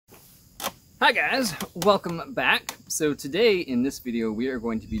Hi guys, welcome back. So today in this video we are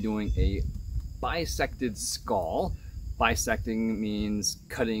going to be doing a bisected skull. Bisecting means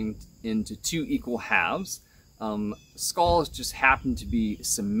cutting into two equal halves. Skulls just happen to be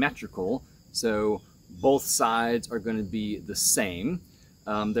symmetrical, so both sides are going to be the same.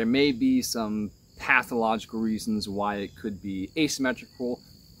 There may be some pathological reasons why it could be asymmetrical,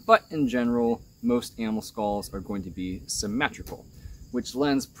 but in general most animal skulls are going to be symmetrical, which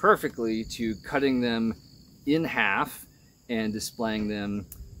lends perfectly to cutting them in half and displaying them.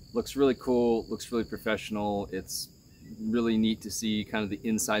 Looks really cool, looks really professional. It's really neat to see kind of the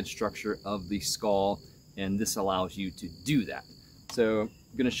inside structure of the skull, and this allows you to do that. So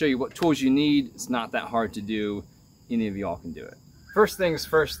I'm gonna show you what tools you need. It's not that hard to do. Any of y'all can do it. First things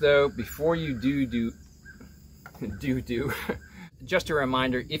first though, before you do just a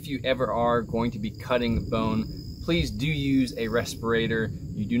reminder, if you ever are going to be cutting bone, please do use a respirator.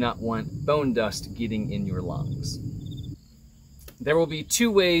 You do not want bone dust getting in your lungs. There will be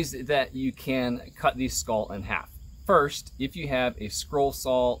two ways that you can cut the skull in half. First, if you have a scroll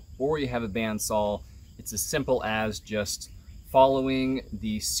saw or you have a bandsaw, it's as simple as just following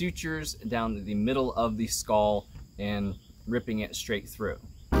the sutures down the middle of the skull and ripping it straight through.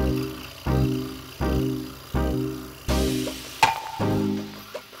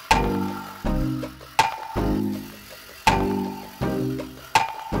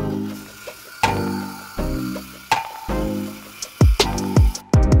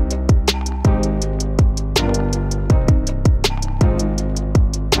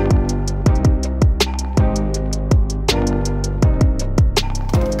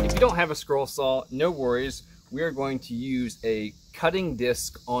 Have a scroll saw, no worries. We are going to use a cutting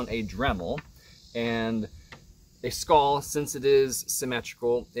disc on a Dremel, and a skull, since it is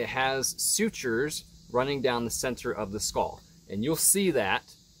symmetrical, it has sutures running down the center of the skull, and you'll see that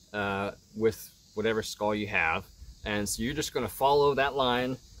with whatever skull you have. And so you're just going to follow that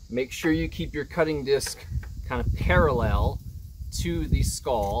line. Make sure you keep your cutting disc kind of parallel to the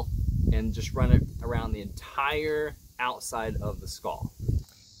skull and just run it around the entire outside of the skull.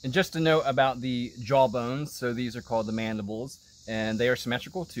 And just to note about the jawbones, so these are called the mandibles, and they are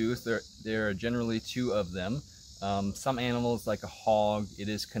symmetrical too. So there are generally two of them. Some animals, like a hog, it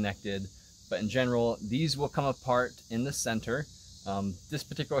is connected, but in general, these will come apart in the center. This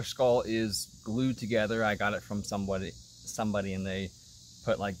particular skull is glued together. I got it from somebody, and they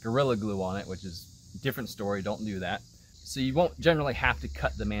put like Gorilla Glue on it, which is a different story. Don't do that. So you won't generally have to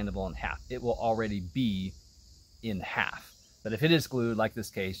cut the mandible in half. It will already be in half. But if it is glued, like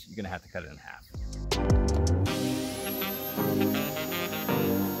this case, you're gonna have to cut it in half.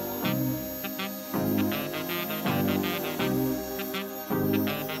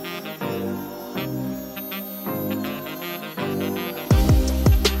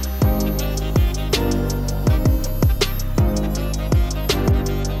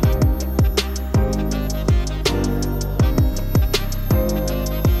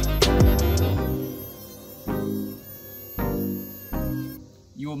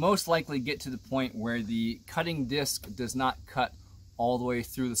 You will most likely get to the point where the cutting disc does not cut all the way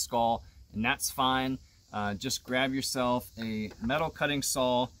through the skull, and that's fine. Just grab yourself a metal cutting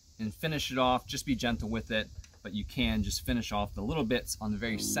saw and finish it off. Just be gentle with it, but you can just finish off the little bits on the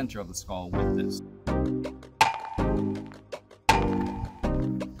very center of the skull with this.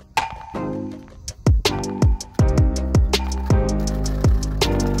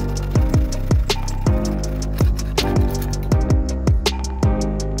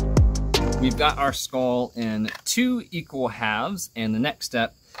 We've got our skull in two equal halves, and the next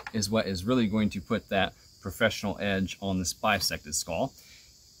step is what is really going to put that professional edge on this bisected skull.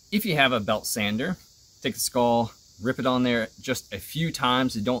 If you have a belt sander, take the skull, rip it on there just a few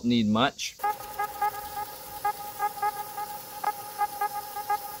times. You don't need much.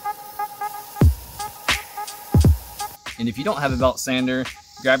 And if you don't have a belt sander,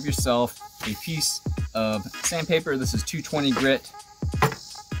 grab yourself a piece of sandpaper. This is 220 grit.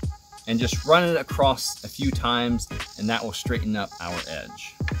 And just run it across a few times, and that will straighten up our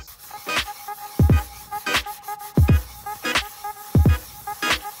edge.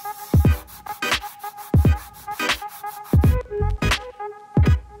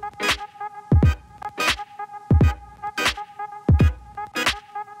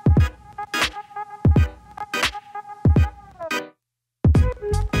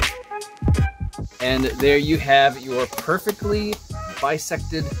 And there you have your perfectly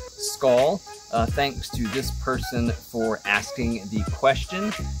bisected skull. Thanks to this person for asking the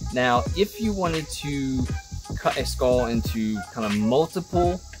question. Now, if you wanted to cut a skull into kind of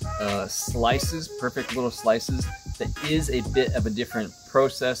multiple slices, perfect little slices, That is a bit of a different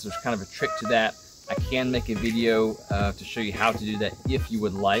process. There's kind of a trick to that. I can make a video to show you how to do that if you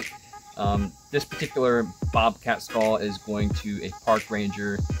would like. This particular bobcat skull is going to a park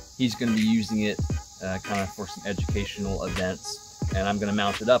ranger. He's going to be using it kind of for some educational events, and I'm going to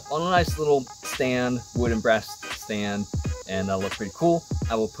mount it up on a nice little stand, wood and brass stand, and that'll look pretty cool.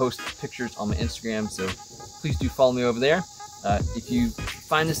 I will post pictures on my Instagram, so please do follow me over there. If you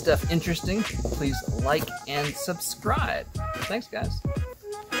find this stuff interesting, please like and subscribe. Thanks, guys.